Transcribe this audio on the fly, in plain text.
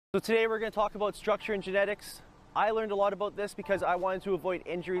So today we're going to talk about structure and genetics. I learned a lot about this because I wanted to avoid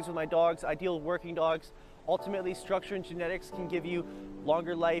injuries with my dogs. I deal with working dogs. Ultimately, structure and genetics can give you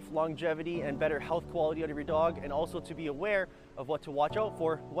longer life, longevity, and better health quality out of your dog, and also to be aware of what to watch out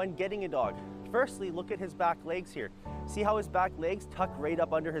for when getting a dog. Firstly, look at his back legs here. See how his back legs tuck right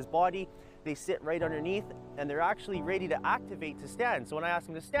up under his body? They sit right underneath, and they're actually ready to activate to stand. So when I ask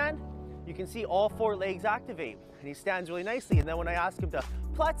him to stand, you can see all four legs activate, and he stands really nicely. And then when I ask him to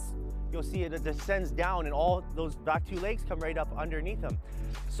putz, you'll see it descends down and all those back two legs come right up underneath him.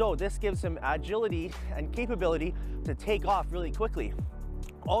 So this gives him agility and capability to take off really quickly.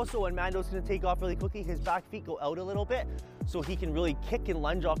 Also, when Mando's gonna take off really quickly, his back feet go out a little bit so he can really kick and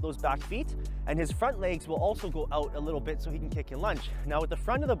lunge off those back feet. And his front legs will also go out a little bit so he can kick and lunge. Now with the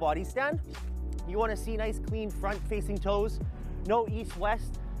front of the body stand, you wanna see nice clean front facing toes, no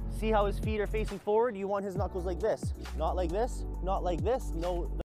east-west. See how his feet are facing forward? You want his knuckles like this, not like this, not like this. No.